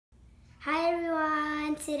Hi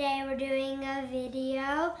everyone, today we're doing a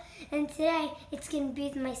video and today it's going to be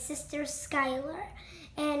with my sister Skylar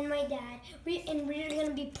and my dad. We're going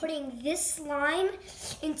to be putting this slime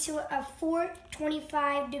into a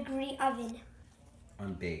 425-degree oven.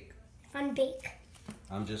 On bake. On bake.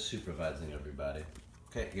 I'm just supervising everybody.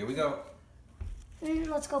 Okay, here we go.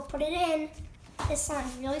 Let's go put it in. This slime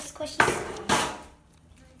really squishy.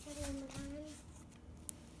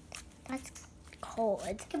 That's cold.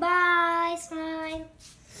 Goodbye, slime.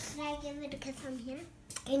 Can I give it a kiss from here?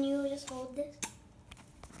 Can you just hold this?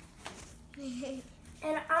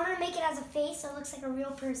 And I'm going to make it as a face so it looks like a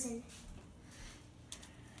real person.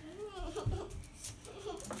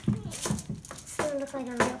 It's going to look like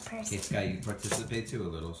a real person. Okay, Sky, you participate too a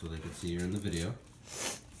little so they can see you're in the video.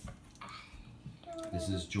 This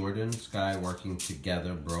is Jordan, Sky working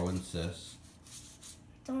together, bro and sis.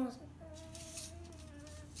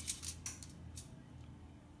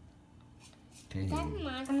 Okay.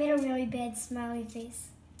 I made a really bad smiley face.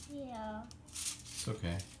 Yeah. It's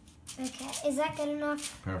okay. Okay, is that good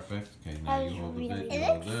enough? Perfect. Okay, now you hold the bit. It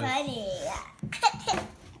looks funny.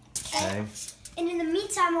 Okay. And in the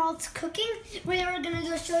meantime, while it's cooking, we're going to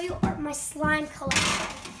go show you my slime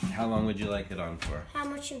collection. How long would you like it on for? How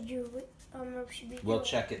much should we We'll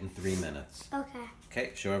check it in 3 minutes. Okay.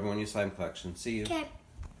 Okay, show everyone your slime collection. See you. Okay,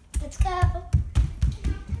 let's go.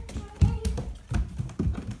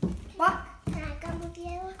 What? Can I come with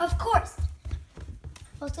you? Of course.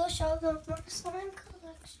 Let's go show the slime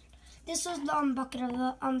collection. This was the bucket of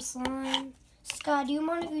the slime. Scott, do you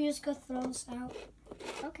mind if you just go throw this out?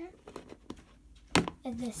 Okay.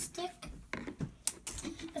 And this stick.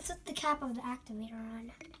 Let's put the cap of the activator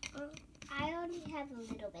on. I only have a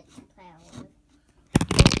little bit to play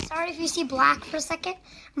with. Sorry if you see black for a second.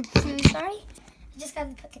 I'm really sorry. I just got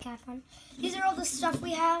to put the cap on. These are all the stuff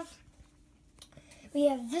we have. We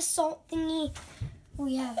have this salt thingy.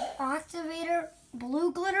 We have activator,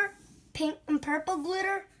 blue glitter, pink and purple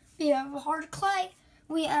glitter. We have hard clay.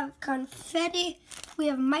 We have confetti. We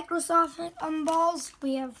have Microsoft balls.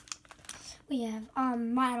 We have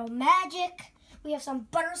Model Magic. We have some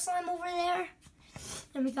butter slime over there.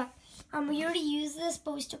 And we got we already used this,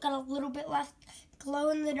 but we still got a little bit left. Glow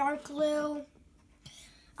in the dark glue.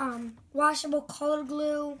 Washable color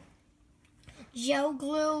glue. Gel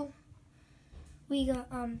glue. We got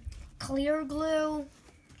clear glue.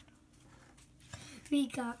 We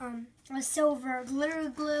got a silver glitter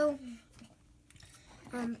glue.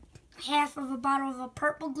 Half of a bottle of a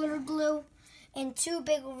purple glitter glue, and two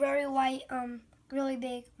big, very white, really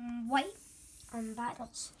big white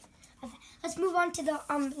bottles. Let's move on to the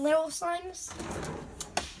little slimes.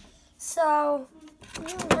 So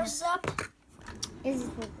first up, This is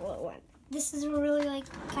the blue one. this is a really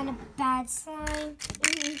kind of bad slime.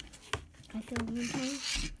 I feel okay.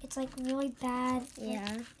 It's really bad.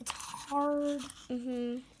 Yeah. It's hard.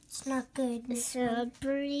 It's not good. It's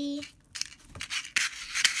slippery.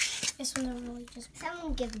 This one's really just.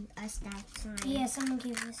 Someone give us that slime. Yeah, someone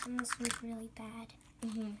gave this one. This one's really bad.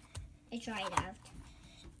 I tried it out.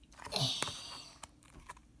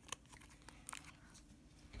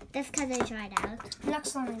 That's because I tried out.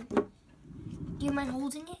 Next slime. Do you mind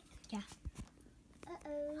holding it? Yeah.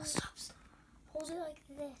 Uh-oh. Stop. Hold it like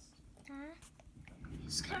this.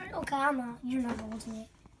 Sky, okay, I'm not. You're not holding it.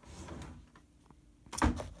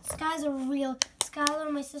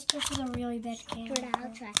 Skylar, my sister, she's a really bad camera.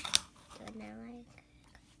 I'll try. Do it now.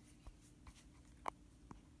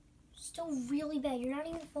 Still really bad. You're not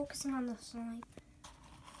even focusing on the slime.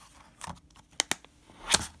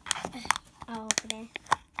 I'll open it.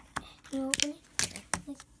 You open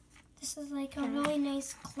it? This is a really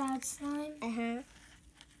nice cloud slime.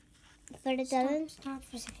 But it doesn't. Stop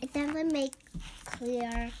for a second. It doesn't make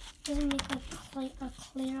clear. It doesn't make a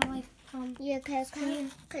clear Yeah, because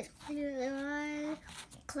clear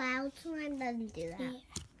cloud slime doesn't do that.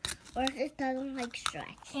 Yeah. Or it doesn't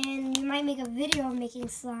stretch. And you might make a video of making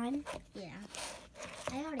slime. Yeah.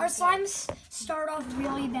 Our slimes start off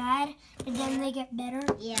really bad, and then they get better.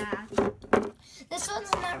 Yeah. This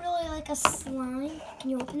one's not really a slime. Can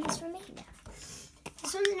you open this for me? Yeah.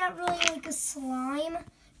 This one's not really a slime.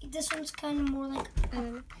 This one's kind of more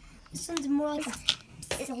this one's more like a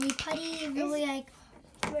silly putty. Really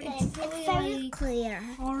it's really very clear.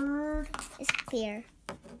 hard. It's clear.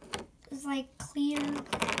 It's clear.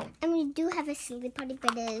 And we do have a silly putty,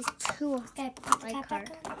 but it is too Okay, put the cap back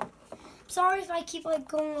on. Sorry if I keep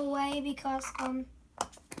going away because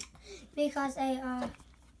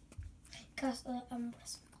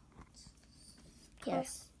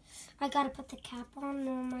Yes. I gotta put the cap on and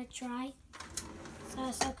I'm gonna try.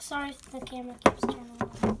 So sorry if the camera keeps turning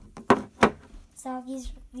off. So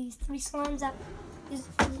these 3 slimes up.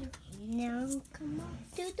 Now come on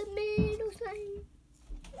to the middle slime.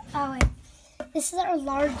 Oh wait, this is our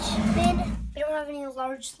large bin. We don't have any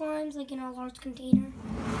large slimes like in a large container.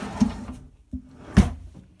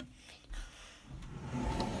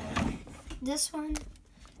 This one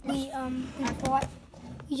we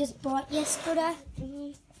just bought yesterday.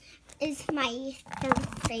 It's my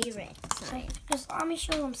favorite slime. Just let me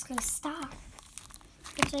show you. I'm just gonna stop.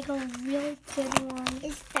 It's like a really good one.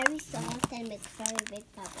 It's very soft and makes very big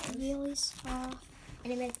bubbles. Really soft.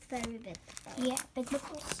 And it makes very big bubbles. Yeah, big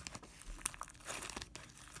bubbles.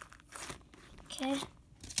 Okay.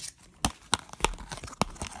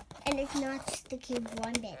 And it's not sticky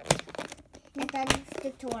one bit. It doesn't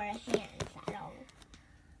stick to our hands at all.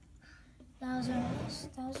 Those are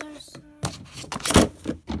some.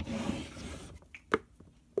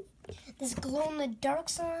 This glow in the dark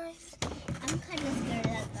slime. I'm kind of scared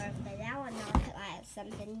of the dark, but now I know that I have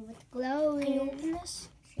something with glow. Can you open this?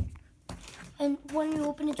 And when you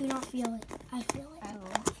open it, do not feel it. I feel it. I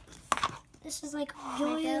will. This is like Can I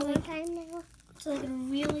really, feel it like, one time now? it's like a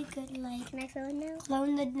really good like Can I feel it now?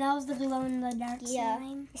 that was the glow in the dark Yeah,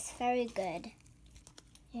 slime. it's very good.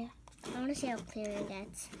 Yeah. I want to see how clear it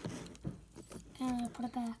gets. And put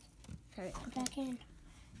it back. Sorry. Put it back in.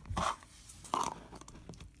 Put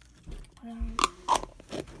it on.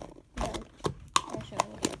 No. That's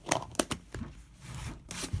wrong.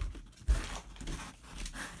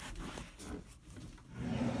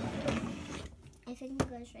 I think it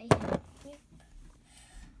goes right here.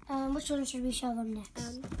 Which one should we show them next?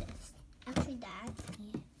 This. Actually, that.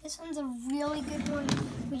 Yeah. This one's a really good one.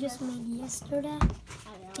 We just made yesterday. I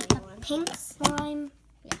It's really a want. pink slime.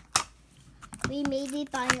 We made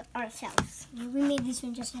it by ourselves. We made this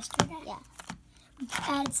one just yesterday. Yeah. We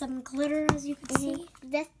added some glitter, as you can see.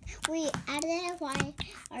 This, we added it while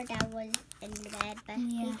our dad was in the bed, but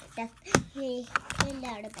Yeah. he cleaned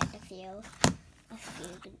out a bit a few.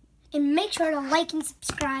 And make sure to like and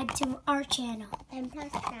subscribe to our channel. And plus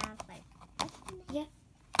that, like, Yeah.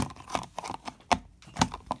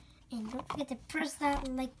 And don't forget to press that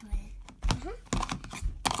like button.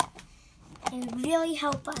 And really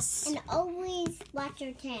help us. and always watch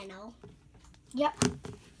our channel. Yep.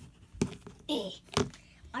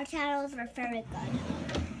 Our channels are very good.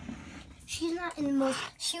 She's not in the most.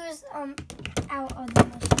 She was out of the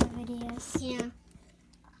most of the videos. Yeah.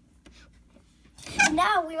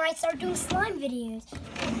 Now we might start doing slime videos.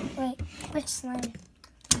 Wait, which slime?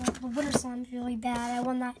 The winter slime's really bad. I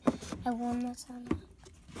won that slime.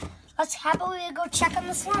 Let's happily go check on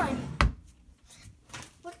the slime.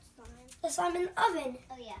 What slime? The slime in the oven.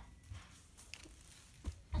 Oh, yeah.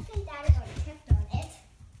 I think Daddy already checked on it.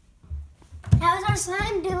 How's our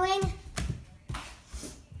slime doing?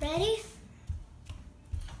 Ready?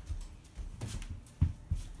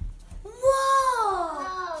 Whoa!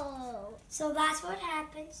 Oh. So that's what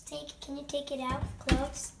happens. Can you take it out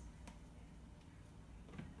close?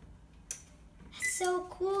 That's so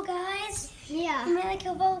cool, guys. Yeah. You made like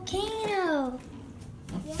a volcano.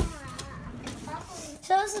 Yeah.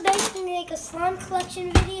 So this is basically like a slime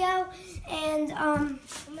collection video, and I'm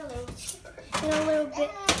a little in a little bit.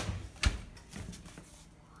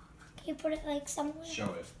 Can you put it like somewhere? Show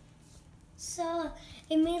it. So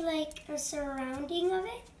it made like a surrounding of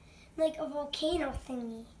it, like a volcano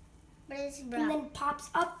thingy, But it's and brown. then pops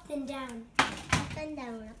up and down. Up and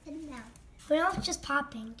down, up and down. But now it's just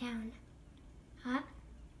popping down. Huh?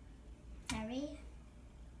 Sorry.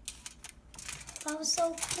 That was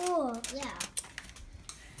so cool. Yeah.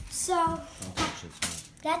 So Don't touch it, son.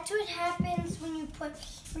 that's what happens when you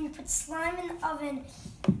put slime in the oven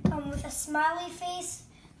with a smiley face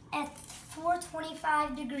at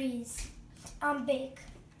 425 degrees on bake.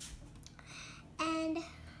 And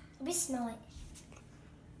Let me smell it.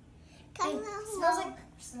 comment It down smells below. like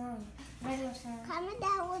slime. Regular slime. Comment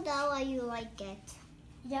down below how you like it.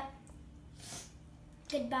 Yep.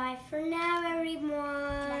 Goodbye for now,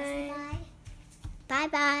 everyone. Bye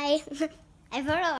bye. I forgot.